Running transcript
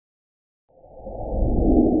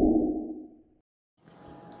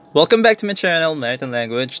Welcome back to my channel, Math and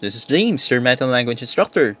Language. This is James, your Math and Language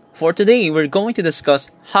instructor. For today, we're going to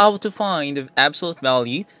discuss how to find the absolute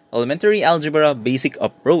value, elementary algebra basic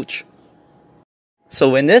approach.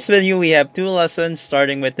 So in this video, we have two lessons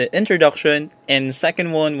starting with the introduction, and the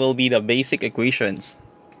second one will be the basic equations.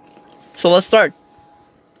 So let's start.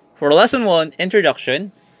 For lesson 1,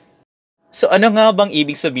 introduction. So ano nga bang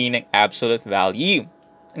ibig sabihin ng absolute value?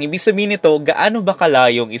 Ang ibig sabihin nito, gaano ba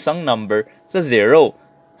kalayo yung isang number sa 0?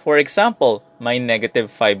 For example, may negative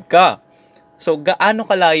 5 ka. So, gaano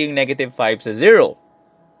kalayo yung negative 5 sa 0?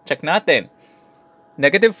 Check natin.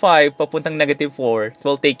 Negative 5 papuntang negative 4, it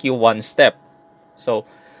will take you one step. So,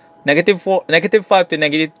 negative 5 to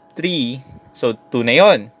negative 3, so 2 na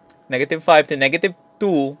yon. Negative 5 to negative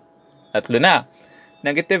 2, 3 na.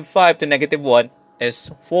 Negative 5 to negative 1 is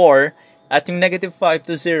 4. At yung negative 5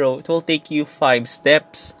 to 0, it will take you 5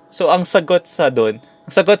 steps. So, ang sagot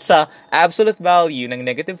sa absolute value ng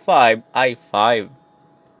negative 5 ay 5.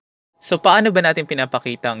 So, paano ba natin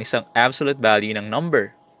pinapakita ang isang absolute value ng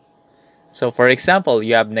number? So, for example,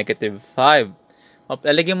 you have negative 5.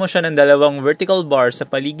 Lalagyan mo siya ng dalawang vertical bar sa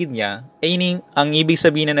paligid niya. Ang ibig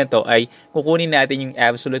sabihin na nito ay kukunin natin yung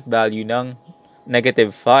absolute value ng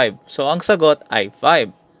negative 5. So, ang sagot ay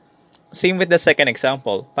 5. Same with the second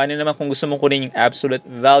example. Paano naman kung gusto mong kunin yung absolute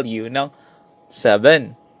value ng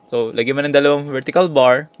 7? So, lagyan mo ng dalawang vertical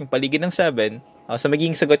bar, yung paligid ng 7, sa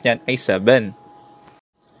magiging sagot niyan ay 7.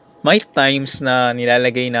 May times na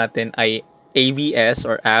nilalagay natin ay ABS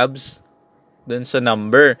or abs dun sa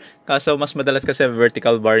number. Kaso mas madalas kasi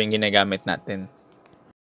vertical bar yung ginagamit natin.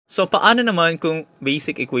 So, paano naman kung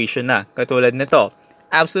basic equation na? Katulad nito,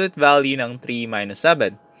 absolute value ng 3 minus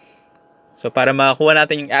 7. So, para makakuha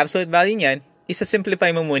natin yung absolute value niyan,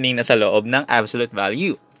 isa-simplify mo muna yung nasa loob ng absolute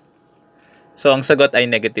value. So, ang sagot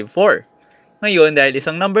ay negative 4. Ngayon, dahil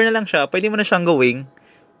isang number na lang siya, pwede mo na siyang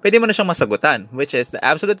masagutan, which is the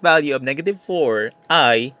absolute value of negative 4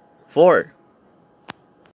 ay 4.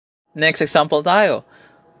 Next example tayo.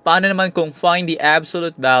 Paano naman kung find the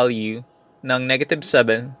absolute value ng negative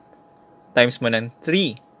 7 times mo ng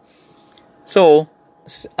 3? So,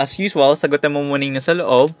 as usual, sagutan mo muna yung nasa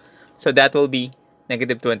loob. So, that will be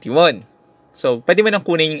negative 21. So, pwede mo nang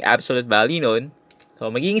kunin yung absolute value nun. So,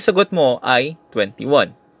 magiging sagot mo ay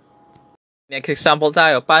 21. Next example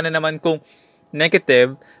tayo. Paano naman kung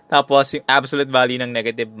negative, tapos yung absolute value ng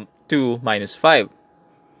negative 2 minus 5?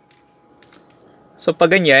 So,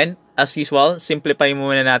 pag ganyan, as usual, simplify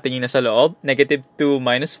muna natin yung nasa loob. Negative 2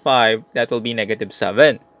 minus 5, that will be negative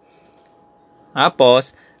 7.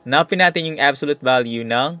 Tapos, hanapin natin yung absolute value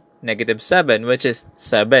ng negative 7, which is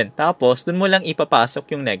 7. Tapos, dun mo lang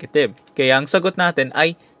ipapasok yung negative. Kaya, ang sagot natin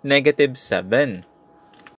ay negative 7.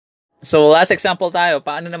 So, last example tayo.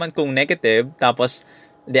 Paano naman kung negative, tapos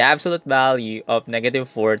the absolute value of negative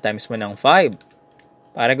 4 times mo ng 5?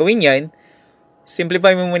 Para gawin yan,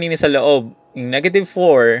 simplify mo muna sa loob. Yung negative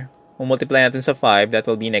 4, multiply natin sa 5, that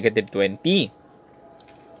will be negative 20.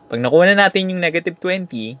 Pag nakuha na natin yung negative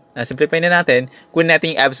 20, simplify na natin, kunin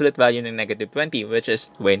natin yung absolute value ng negative 20, which is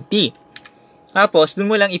 20. Tapos, dun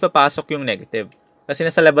mo lang ipapasok yung negative. Kasi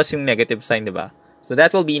nasa labas yung negative sign, diba? So, that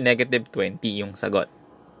will be negative 20 yung sagot.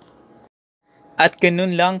 At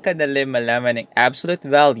ganun lang kadali malaman ng absolute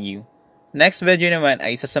value. Next video naman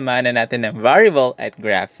ay sasamahan na natin ng variable at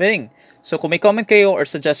graphing. So, kung may comment kayo or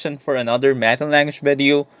suggestion for another math and language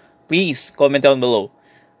video, please comment down below.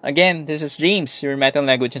 Again, this is James, your Math and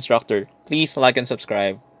Language instructor. Please like and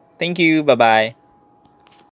subscribe. Thank you. Bye-bye.